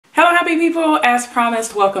Happy people, as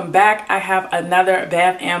promised, welcome back. I have another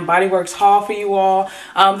Bath and Body Works haul for you all.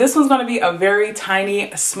 This one's going to be a very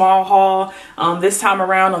tiny, small haul. This time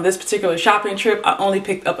around on this particular shopping trip, I only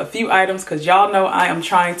picked up a few items because y'all know I am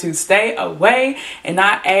trying to stay away and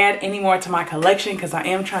not add any more to my collection because I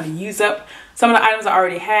am trying to use up some of the items I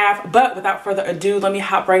already have. But without further ado, let me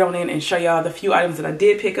hop right on in and show y'all the few items that I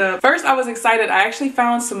did pick up. First, I was excited. I actually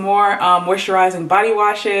found some more moisturizing body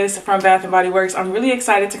washes from Bath and Body Works. I'm really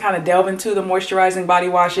excited to kind of delve into the moisturizing body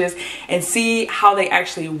washes and see how they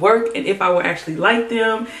actually work and if I will actually like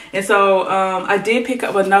them. And so I did pick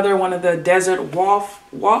up another one of the desert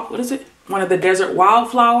one of the desert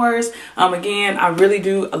wildflowers. Again, I really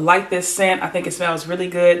do like this scent. I think it smells really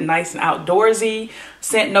good, nice and outdoorsy.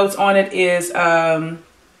 Scent notes on it is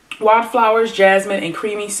wildflowers, jasmine, and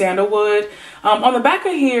creamy sandalwood. On the back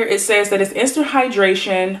of here, it says that it's instant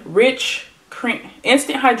hydration, rich,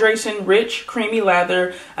 creamy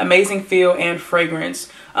lather, amazing feel, and fragrance.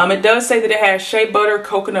 It does say that it has shea butter,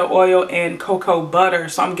 coconut oil, and cocoa butter.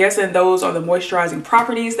 So I'm guessing those are the moisturizing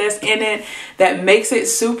properties that's in it that makes it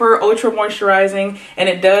super ultra moisturizing. And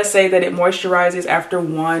it does say that it moisturizes after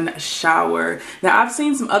one shower. Now, I've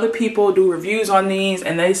seen some other people do reviews on these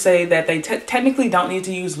and they say that they technically don't need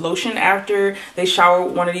to use lotion after they shower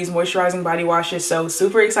with one of these moisturizing body washes. So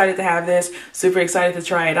super excited to have this, super excited to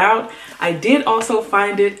try it out. I did also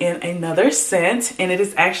find it in another scent, and it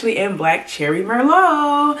is actually in Black Cherry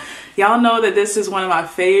Merlot. Y'all know that this is one of my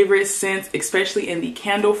favorite scents, especially in the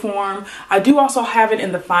candle form. I do also have it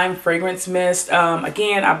in the fine fragrance mist.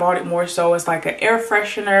 Again, I bought it more so as like an air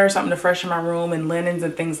freshener, something to freshen my room and linens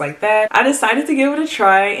and things like that. I decided to give it a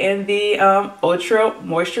try in the ultra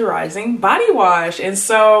moisturizing body wash. And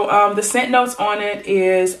so the scent notes on it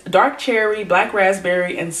is dark cherry, black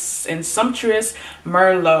raspberry, and sumptuous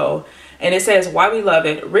Merlot. And it says why we love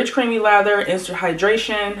it: rich creamy lather, instant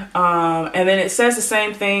hydration, and then it says the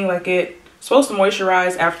same thing, like it's supposed to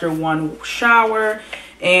moisturize after one shower.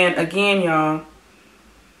 And again, y'all,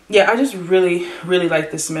 yeah, I just really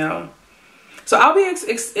like the smell. So I'll be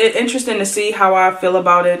interested to see how I feel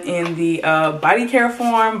about it in the body care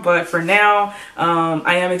form, but for now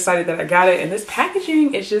I am excited that I got it, and this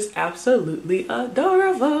packaging is just absolutely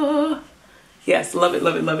adorable. Yes, love it,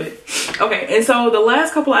 love it, love it. Okay, and so the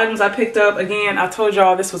last couple items I picked up, again, I told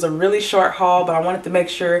y'all this was a really short haul, but I wanted to make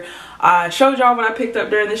sure I showed y'all what I picked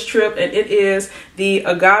up during this trip, and it is the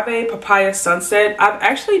Agave Papaya Sunset. I've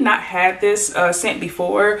actually not had this scent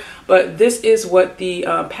before, but this is what the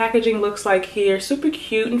packaging looks like here. Super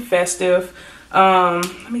cute and festive.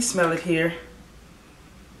 Let me smell it here.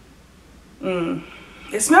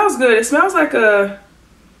 It smells good. It smells like a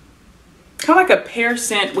kind of like a pear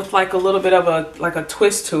scent with like a little bit of a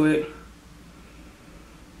twist to it.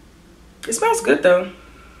 It smells good though.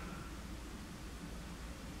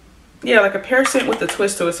 Yeah, like a pear scent with a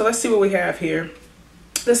twist to it. So let's see what we have here.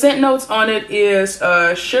 The scent notes on it is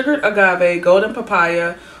sugared agave, golden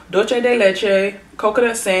papaya, dulce de leche,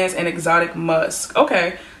 coconut sands, and exotic musk.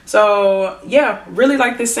 Okay, so yeah, really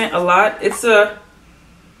like this scent a lot. It's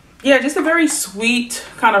just a very sweet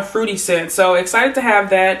kind of fruity scent. So excited to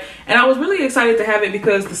have that. And I was really excited to have it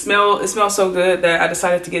because it smells so good that I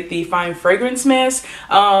decided to get the fine fragrance mist.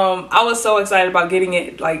 I was so excited about getting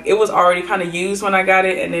it. Like, it was already kind of used when I got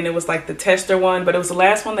it, and then it was like the tester one, but it was the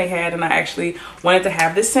last one they had, and I actually wanted to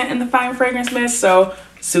have this scent in the fine fragrance mist. So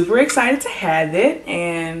super excited to have it.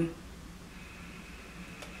 And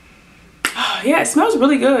yeah, it smells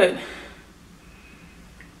really good.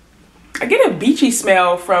 I get a beachy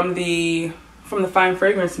smell from the fine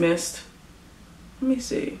fragrance mist. Let me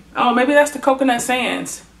see. Oh, maybe that's the coconut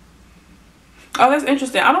sands. Oh, that's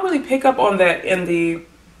interesting. I don't really pick up on that in the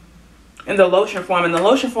lotion form. In the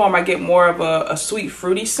lotion form, I get more of a sweet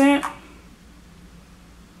fruity scent.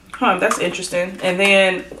 That's interesting. And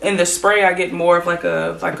then in the spray, I get more of like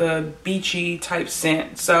a beachy type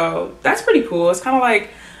scent. So that's pretty cool. It's kind of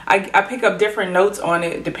like I pick up different notes on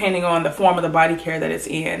it depending on the form of the body care that it's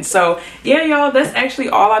in. So yeah, y'all, that's actually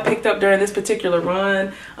all I picked up during this particular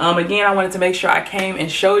run. Again, I wanted to make sure I came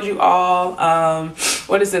and showed you all.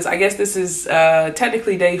 What is this? I guess this is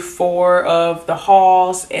technically day 4 of the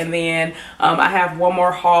hauls, and then I have one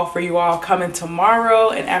more haul for you all coming tomorrow,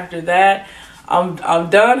 and after that I'm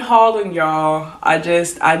done hauling, y'all.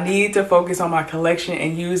 I need to focus on my collection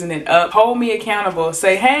and using it up. Hold me accountable.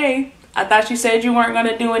 Say, hey, I thought you said you weren't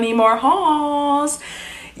gonna do any more hauls.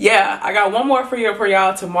 Yeah, I got one more for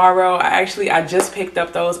y'all tomorrow. I just picked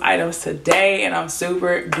up those items today, and I'm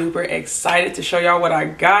super duper excited to show y'all what I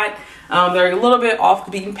got. They're a little bit off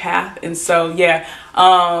the beaten path. And so yeah,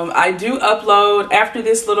 I do upload after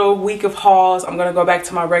this little week of hauls. I'm gonna go back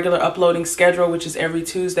to my regular uploading schedule, which is every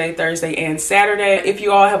Tuesday, Thursday, and Saturday. If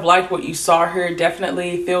you all have liked what you saw here,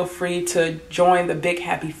 definitely feel free to join the big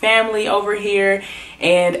happy family over here.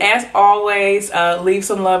 And as always, leave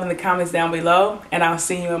some love in the comments down below, and I'll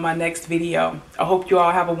see you in my next video. I hope you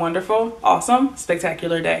all have a wonderful, awesome,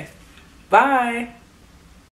 spectacular day. Bye.